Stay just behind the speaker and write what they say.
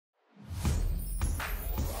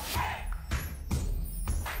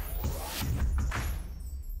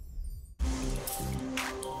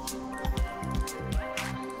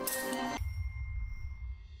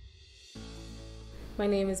My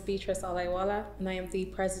name is Beatrice Alaiwala and I am the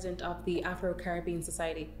president of the Afro-Caribbean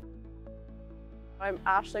Society. I'm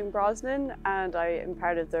Aisling Brosnan and I am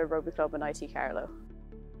part of the Rugby Club in IT Carlow.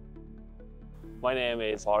 My name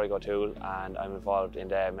is Pádraig O'Toole and I'm involved in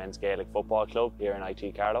the men's Gaelic football club here in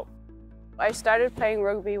IT Carlow. I started playing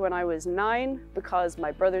rugby when I was 9 because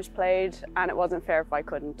my brothers played and it wasn't fair if I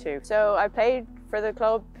couldn't too. So I played for the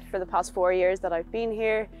club for the past 4 years that I've been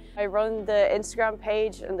here. I run the Instagram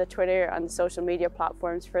page and the Twitter and the social media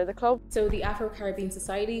platforms for the club. So the Afro-Caribbean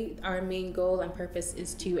Society, our main goal and purpose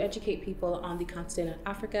is to educate people on the continent of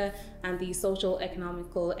Africa and the social,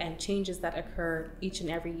 economical and changes that occur each and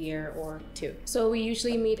every year or two. So we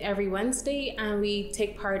usually meet every Wednesday and we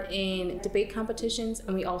take part in debate competitions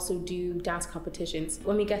and we also do dance competitions.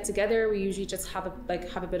 When we get together, we usually just have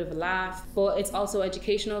a bit of a laugh, but it's also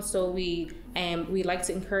educational, so we like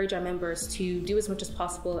to encourage our members to do as much as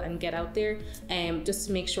possible and get out there just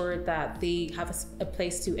to make sure that they have a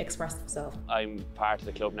place to express themselves. I'm part of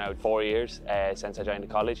the club now 4 years since I joined the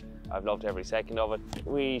college. I've loved every second of it.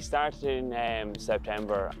 We started in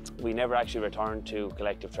September. We never actually returned to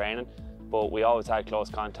collective training, but we always had close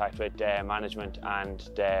contact with management and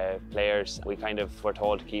the players. We kind of were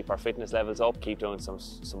told to keep our fitness levels up, keep doing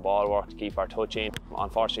some ball work to keep our touch in.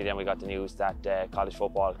 Unfortunately then we got the news that college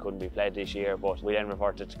football couldn't be played this year, but we then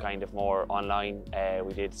reverted to kind of more online.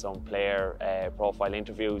 We did some player profile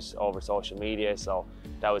interviews over social media, so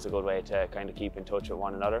that was a good way to kind of keep in touch with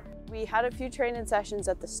one another. We had a few training sessions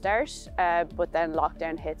at the start, but then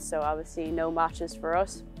lockdown hit, so obviously no matches for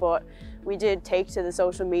us. But we did take to the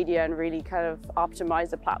social media and really kind of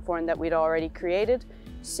optimize the platform that we'd already created.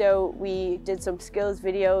 So we did some skills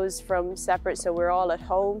videos from separate, so we're all at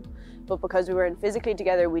home, but because we weren't physically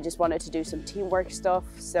together, we just wanted to do some teamwork stuff.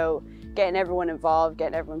 So getting everyone involved,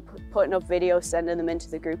 getting everyone putting up videos, sending them into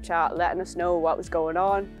the group chat, letting us know what was going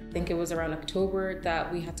on. I think it was around October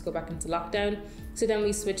that we had to go back into lockdown. So then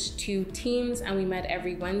we switched to teams and we met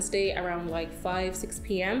every Wednesday around like 5-6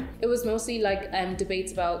 p.m. It was mostly like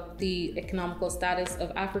debates about the economical status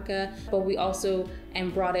of Africa, but we also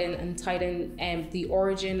brought in and tied in the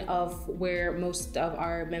origin of where most of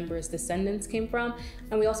our members' descendants came from.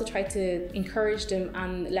 And we also tried to encourage them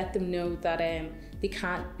and let them know that they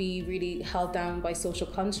can't be really held down by social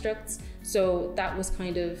constructs. So that was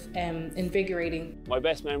kind of invigorating. My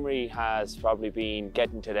best memory has probably been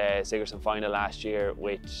getting to the Sigerson final last year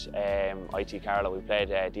with IT Carlow. We played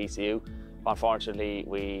DCU. Unfortunately,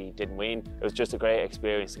 we didn't win. It was just a great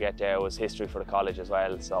experience to get there. It was history for the college as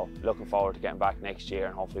well. So looking forward to getting back next year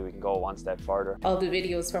and hopefully we can go one step further. All the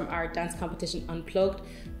videos from our dance competition Unplugged,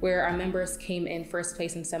 where our members came in first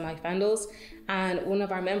place in semi-finals. And one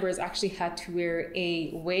of our members actually had to wear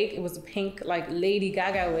a wig. It was a pink like Lady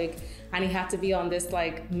Gaga wig. And he had to be on this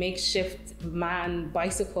like makeshift man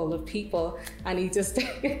bicycle of people. And he just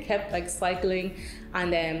kept like cycling.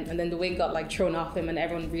 And then the wig got like thrown off him and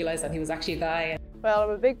everyone realized that he was actually a guy. Well,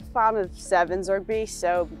 I'm a big fan of sevens rugby,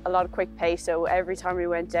 so a lot of quick pace. So every time we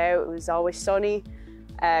went out, it was always sunny.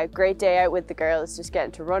 Great day out with the girls, just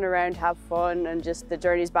getting to run around, have fun, and just the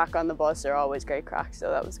journeys back on the bus are always great crack.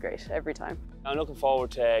 So that was great every time. I'm looking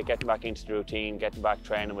forward to getting back into the routine, getting back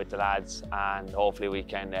training with the lads, and hopefully we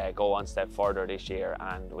can go one step further this year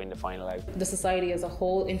and win the final out. The society as a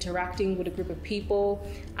whole, interacting with a group of people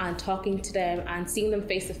and talking to them and seeing them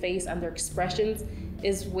face to face and their expressions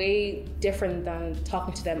is way different than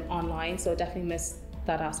talking to them online, so I definitely miss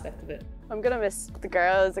that aspect of it. I'm gonna miss the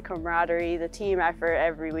girls, the camaraderie, the team effort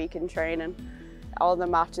every week in training. All the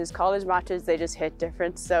matches, college matches, they just hit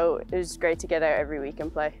different, so it was great to get out every week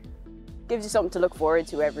and play. Gives you something to look forward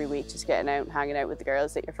to every week, just getting out and hanging out with the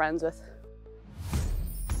girls that you're friends with.